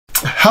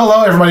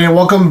Hello everybody and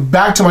welcome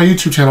back to my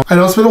YouTube channel. I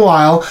know it's been a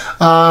while.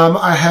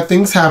 I had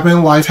things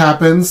happen, life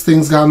happens,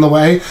 things got in the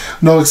way.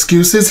 No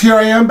excuses. Here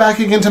I am back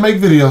again to make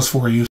videos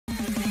for you.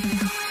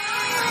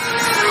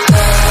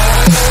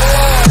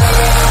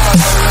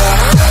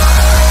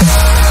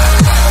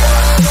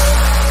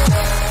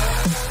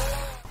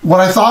 What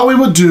I thought we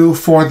would do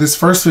for this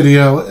first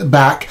video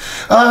back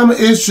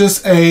is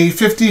just a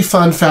 50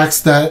 fun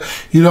facts that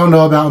you don't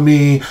know about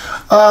me.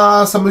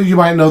 Some of you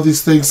might know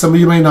these things, some of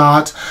you may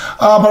not.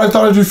 But I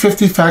thought I'd do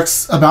 50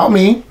 facts about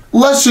me.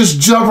 Let's just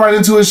jump right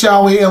into it,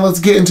 shall we? And let's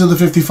get into the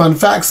 50 fun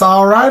facts.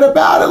 All right,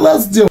 about it,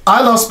 let's do it.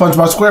 I love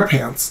SpongeBob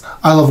SquarePants.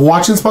 I love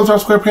watching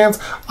SpongeBob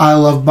SquarePants. I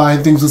love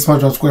buying things with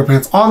SpongeBob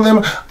SquarePants on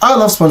them. I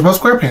love SpongeBob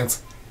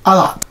SquarePants. A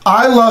lot.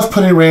 I love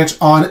putting ranch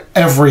on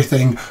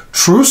everything.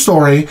 True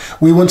story.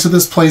 We went to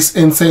this place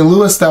in St.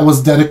 Louis that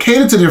was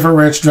dedicated to different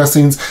ranch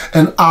dressings,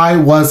 and I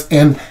was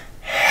in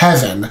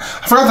heaven.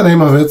 I forgot the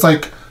name of it. It's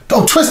like,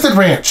 oh, Twisted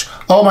Ranch.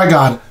 Oh my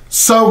God.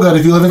 So good.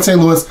 If you live in St.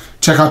 Louis,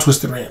 check out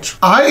Twisted Ranch.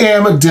 I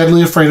am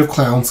deadly afraid of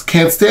clowns.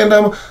 Can't stand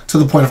them to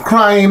the point of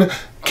crying.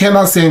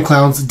 Cannot stand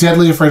clowns.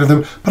 Deadly afraid of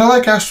them. But I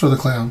like Astro the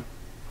Clown.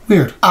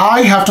 Weird.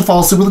 I have to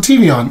fall asleep with the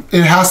TV on.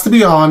 It has to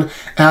be on. It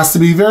has to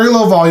be very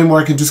low volume where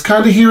I can just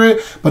kind of hear it,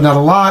 but not a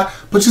lot,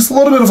 but just a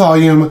little bit of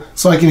volume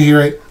so I can hear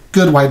it.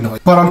 Good white noise.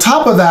 But on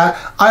top of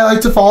that, I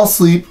like to fall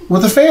asleep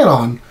with the fan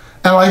on.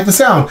 And I like the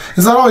sound.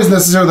 It's not always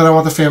necessary that I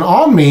want the fan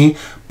on me,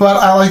 but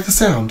I like the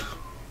sound.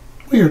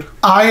 Weird.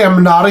 I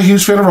am not a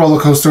huge fan of roller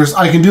coasters.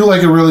 I can do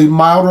like a really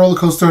mild roller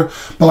coaster,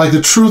 but like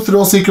the true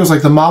thrill seekers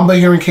like the Mamba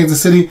here in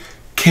Kansas City,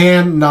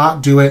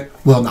 cannot do it,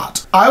 will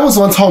not. I was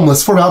once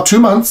homeless for about 2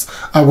 months.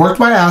 I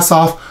worked my ass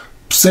off,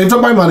 saved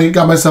up my money,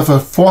 got myself a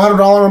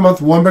 $400 a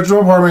month,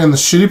 1-bedroom apartment in the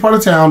shitty part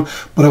of town,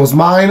 but it was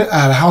mine. I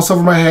had a house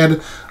over my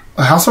head.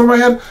 A house over my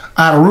head?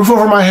 I had a roof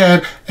over my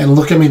head, and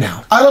look at me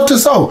now. I love to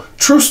sew.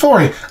 True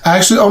story. I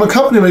actually own a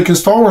company making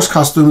Star Wars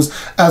costumes,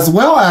 as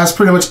well as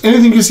pretty much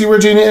anything you see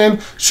Regina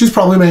in, she's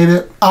probably made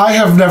it. I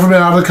have never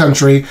been out of the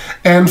country,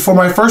 and for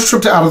my first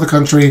trip to out of the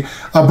country,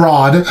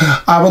 abroad,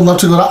 I would love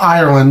to go to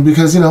Ireland,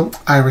 because, you know,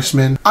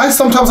 Irishmen. I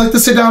sometimes like to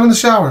sit down in the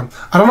shower.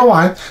 I don't know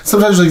why.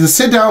 Sometimes I like to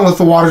sit down and let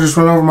the water just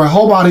run over my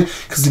whole body,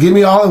 because to get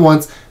me all at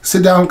once,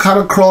 sit down, kind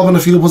of curl up in a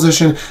fetal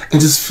position,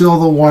 and just feel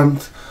the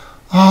warmth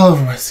all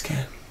over my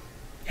skin.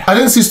 I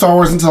didn't see Star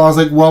Wars until I was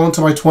like well into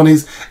my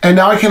 20s, and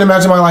now I can't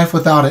imagine my life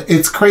without it.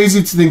 It's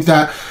crazy to think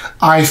that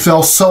I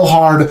fell so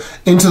hard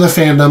into the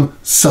fandom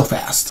so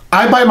fast.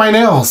 I bite my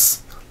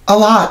nails a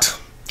lot,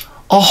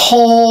 a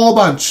whole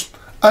bunch,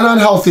 an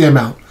unhealthy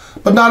amount,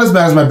 but not as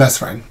bad as my best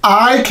friend.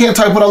 I can't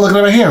type without looking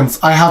at my hands.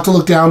 I have to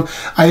look down.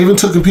 I even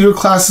took computer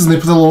classes and they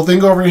put a little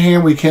thing over your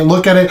hand where you can't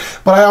look at it,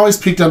 but I always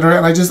peeked under it,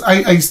 and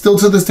I still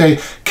to this day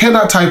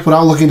cannot type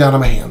without looking down at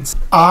my hands.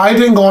 I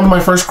didn't go on my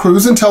first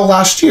cruise until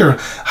last year.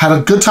 Had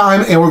a good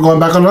time, and we're going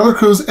back on another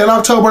cruise in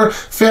October.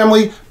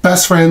 Family,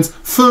 best friends,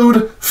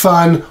 food,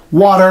 fun,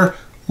 water,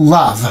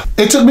 love.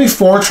 It took me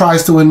 4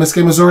 tries to win Miss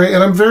Gay Missouri,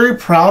 and I'm very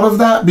proud of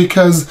that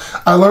because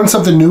I learned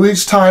something new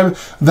each time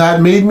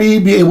that made me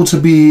be able to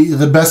be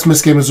the best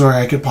Miss Gay Missouri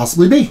I could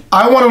possibly be.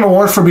 I won an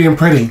award for being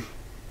pretty.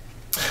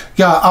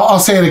 Yeah, I'll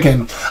say it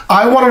again.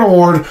 I won an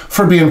award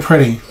for being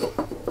pretty.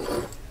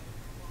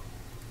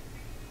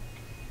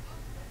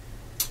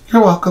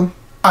 You're welcome.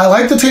 I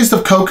like the taste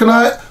of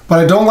coconut, but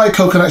I don't like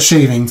coconut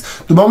shavings.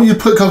 The moment you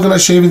put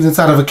coconut shavings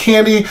inside of a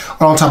candy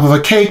or on top of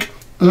a cake,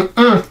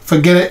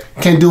 forget it,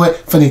 can't do it,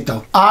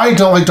 finito. I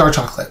don't like dark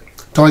chocolate.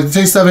 Don't like the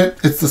taste of it,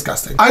 it's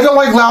disgusting. I don't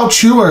like loud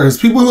chewers.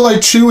 People who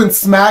like chew and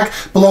smack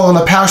belong on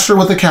the pasture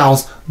with the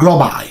cows. Girl,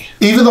 bye.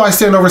 Even though I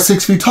stand over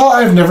 6 feet tall,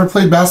 I've never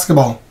played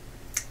basketball.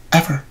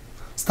 Ever.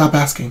 Stop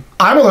asking.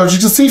 I'm allergic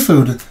to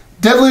seafood.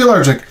 Deadly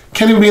allergic.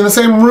 Can't even be in the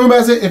same room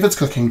as it if it's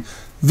cooking.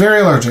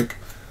 Very allergic.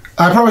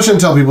 I probably shouldn't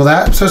tell people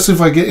that, especially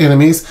if I get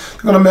enemies.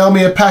 They're going to mail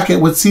me a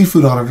packet with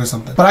seafood on it or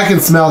something. But I can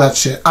smell that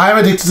shit. I'm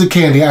addicted to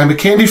candy. I'm a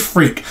candy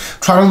freak.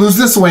 Trying to lose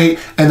this weight,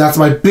 and that's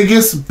my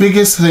biggest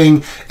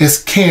thing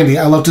is candy.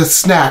 I love to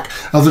snack.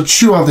 I love to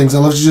chew on things. I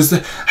love to just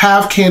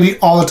have candy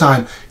all the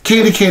time.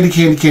 Candy, candy,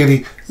 candy,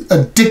 candy.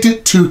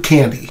 Addicted to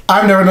candy.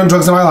 I've never done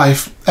drugs in my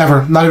life,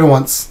 ever. Not even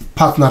once.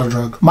 Pot's not a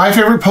drug. My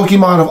favorite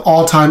Pokemon of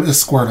all time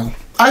is Squirtle.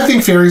 I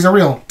think fairies are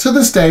real. To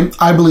this day,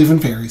 I believe in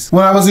fairies.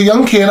 When I was a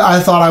young kid, I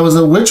thought I was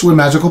a witch with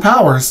magical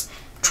powers.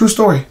 True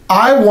story.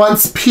 I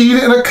once peed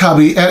in a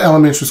cubby at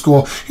elementary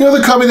school. You know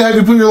the cubby that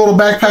you put your little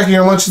backpack and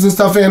your lunches and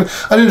stuff in?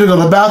 I needed to go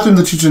to the bathroom.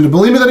 The teacher didn't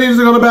believe me that I needed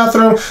to go to the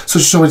bathroom, so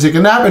she told me to take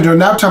a nap, and during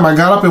nap time, I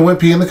got up and went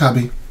pee in the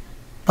cubby.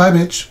 Bye,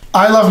 bitch.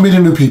 I love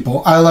meeting new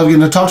people. I love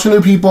getting to talk to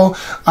new people.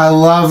 I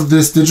love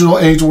this digital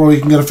age where we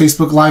can get a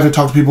Facebook Live and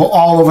talk to people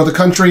all over the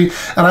country.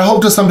 And I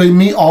hope to someday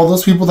meet all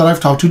those people that I've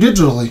talked to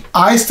digitally.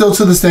 I still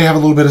to this day have a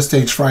little bit of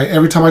stage fright.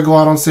 Every time I go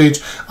out on stage,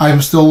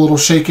 I'm still a little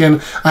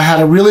shaken. I had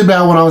a really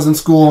bad when I was in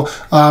school,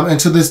 and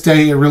to this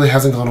day, it really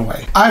hasn't gone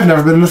away. I've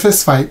never been in a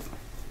fist fight,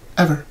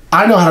 ever.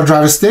 I know how to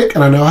drive a stick,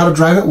 and I know how to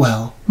drive it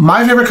well.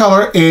 My favorite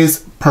color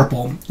is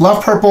purple.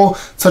 Love purple.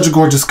 Such a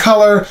gorgeous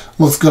color.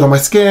 Looks good on my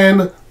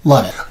skin.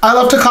 Love it. I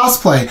love to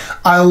cosplay.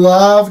 I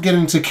love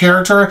getting into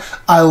character.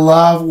 I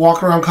love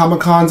walking around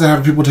Comic-Cons and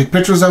having people take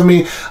pictures of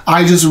me.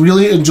 I just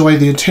really enjoy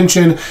the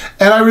attention,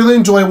 and I really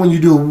enjoy when you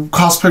do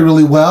cosplay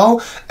really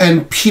well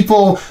and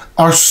people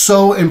are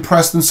so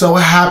impressed and so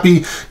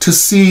happy to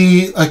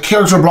see a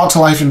character brought to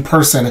life in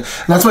person. And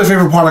that's my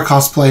favorite part of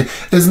cosplay.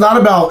 It's not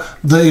about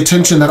the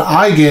attention that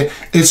I get,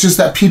 it's just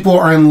that people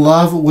are in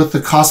love with the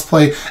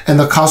cosplay and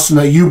the costume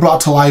that you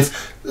brought to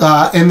life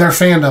in their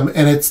fandom,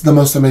 and it's the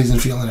most amazing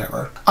feeling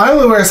ever. I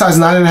only wear a size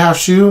 9.5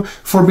 shoe.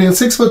 For being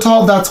 6 foot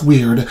tall, that's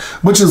weird.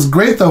 Which is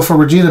great though for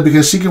Regina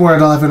because she can wear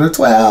an 11 or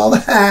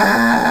 12.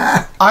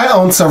 I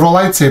own several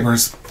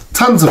lightsabers.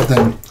 Tons of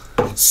them.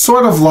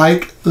 Sort of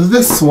like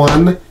this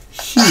one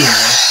here.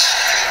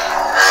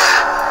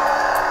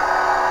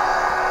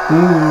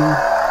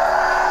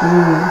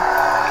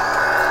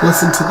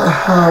 Listen to the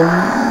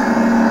hum.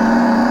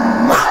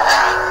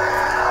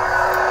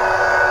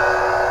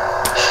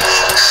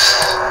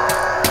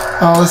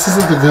 Oh, this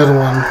isn't the good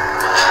one.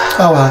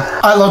 Oh well.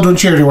 I love doing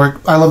charity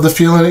work. I love the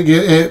feeling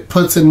it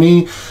puts in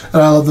me,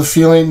 and I love the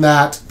feeling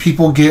that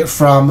people get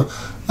from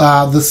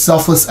the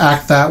selfless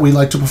act that we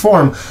like to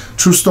perform.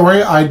 True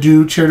story, I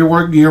do charity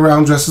work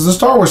year-round dressed as a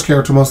Star Wars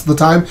character most of the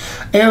time,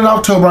 and in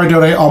October I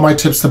donate all my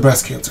tips to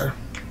breast cancer.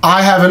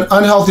 I have an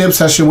unhealthy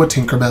obsession with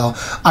Tinkerbell.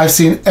 I've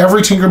seen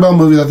every Tinkerbell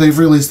movie that they've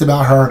released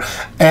about her,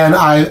 and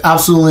I'm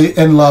absolutely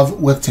in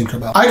love with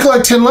Tinkerbell. I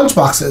collect 10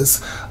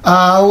 lunchboxes.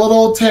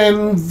 Little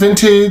 10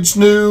 vintage,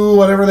 new,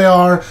 whatever they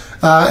are.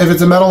 If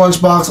it's a metal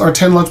lunchbox or a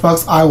 10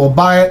 lunchbox, I will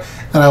buy it,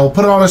 and I will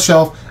put it on a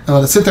shelf and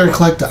let it sit there and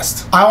collect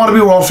dust. I want to be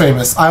world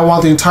famous. I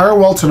want the entire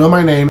world to know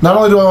my name. Not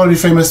only do I want to be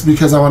famous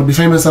because I want to be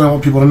famous and I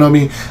want people to know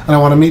me and I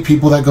want to meet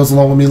people that goes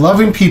along with me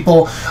loving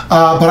people,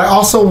 but I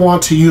also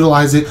want to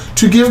utilize it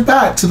to give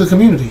back to the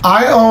community.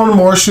 I own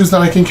more shoes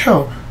than I can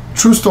count.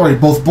 True story,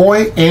 both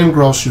boy and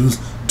girl shoes.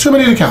 Too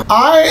many to count.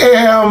 I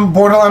am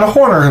borderline a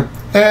hoarder,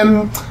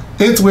 and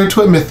it's weird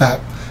to admit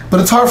that,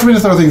 but it's hard for me to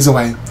throw things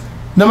away,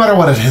 no matter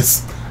what it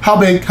is. How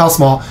big, how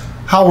small,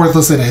 how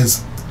worthless it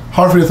is.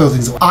 Hard for me to throw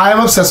things away. I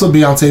am obsessed with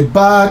Beyonce,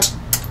 but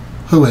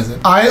who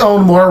isn't? I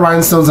own more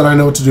rhinestones than I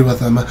know what to do with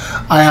them.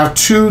 I have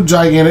 2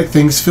 gigantic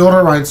things filled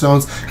with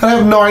rhinestones, and I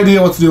have no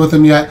idea what to do with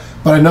them yet,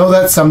 but I know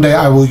that someday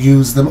I will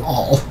use them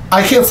all.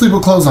 I can't sleep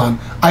with clothes on.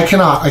 I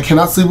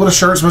cannot sleep with a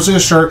shirt, especially a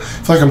shirt. I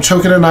feel like I'm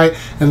choking at night,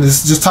 and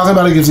this just talking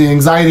about it gives me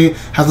anxiety. I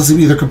have to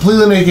sleep either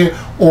completely naked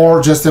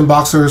or just in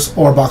boxers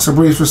or boxer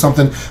briefs or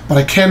something, but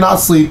I cannot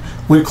sleep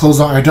with clothes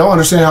on. I don't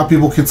understand how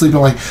people can sleep in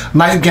like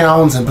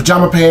nightgowns and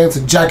pajama pants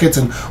and jackets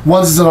and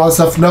onesies and all that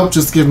stuff. Nope,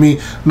 just give me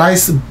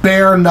nice,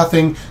 bare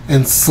nothing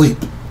and sleep.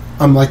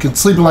 I'm like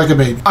sleeping like a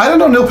baby. I didn't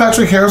know Neil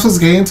Patrick Harris was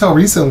gay until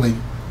recently.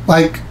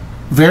 Like,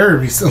 very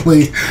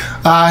recently.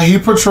 He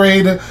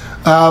portrayed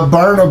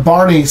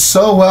Barney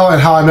so well in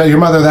How I Met Your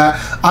Mother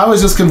that I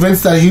was just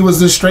convinced that he was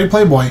this straight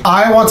playboy.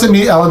 I want to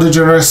meet Ellen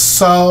DeGeneres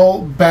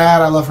so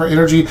bad. I love her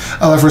energy.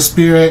 I love her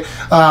spirit.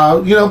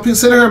 You know,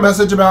 send her a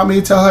message about me.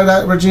 Tell her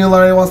that Regina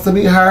La-Rae wants to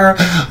meet her.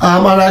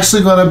 I'm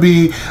actually going to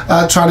be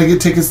trying to get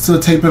tickets to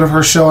a taping of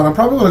her show, and I'm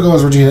probably going to go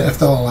as Regina if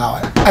they'll allow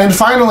it. And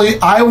finally,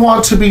 I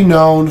want to be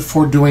known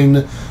for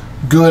doing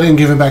good and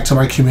giving back to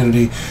my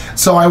community.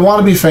 So I want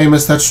to be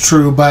famous, that's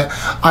true, but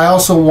I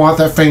also want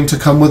that fame to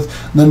come with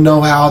the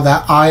know-how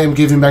that I am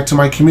giving back to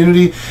my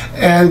community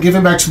and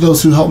giving back to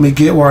those who helped me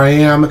get where I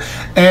am,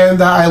 and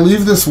that I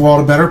leave this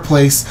world a better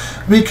place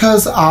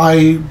because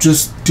I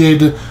just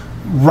did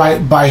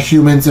right by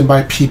humans and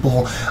by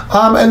people.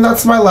 And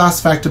that's my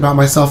last fact about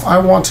myself. I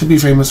want to be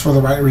famous for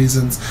the right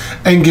reasons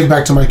and give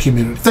back to my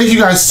community. Thank you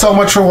guys so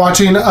much for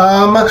watching.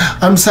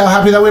 I'm so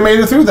happy that we made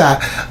it through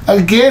that.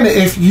 Again,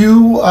 if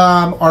you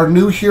are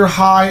new here,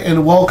 hi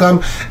and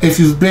welcome. If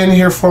you've been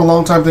here for a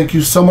long time, thank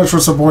you so much for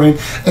supporting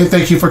and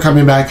thank you for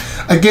coming back.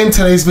 Again,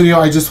 today's video,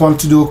 I just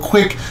wanted to do a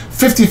quick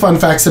 50 fun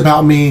facts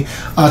about me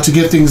to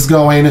get things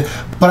going.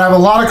 But I have a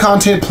lot of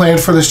content planned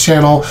for this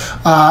channel,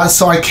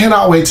 so I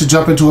cannot wait to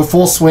jump into a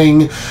full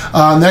swing.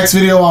 Next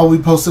video I will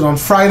be posted on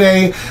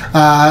Friday,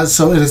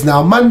 so it is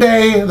now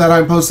Monday that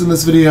I'm posting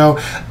this video,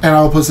 and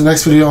I will post the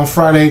next video on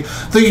Friday.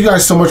 Thank you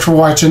guys so much for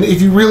watching.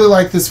 If you really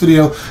like this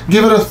video,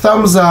 give it a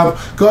thumbs up.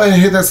 Go ahead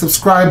and hit that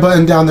subscribe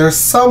button down there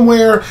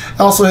somewhere.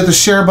 Also hit the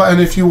share button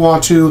if you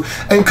want to,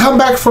 and come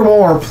back for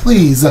more,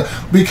 please,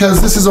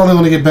 because this is only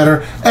going to get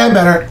better and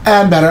better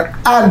and better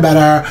and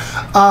better.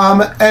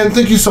 And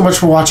thank you so much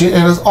for watching,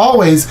 and as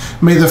always,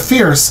 may the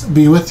fierce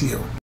be with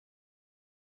you.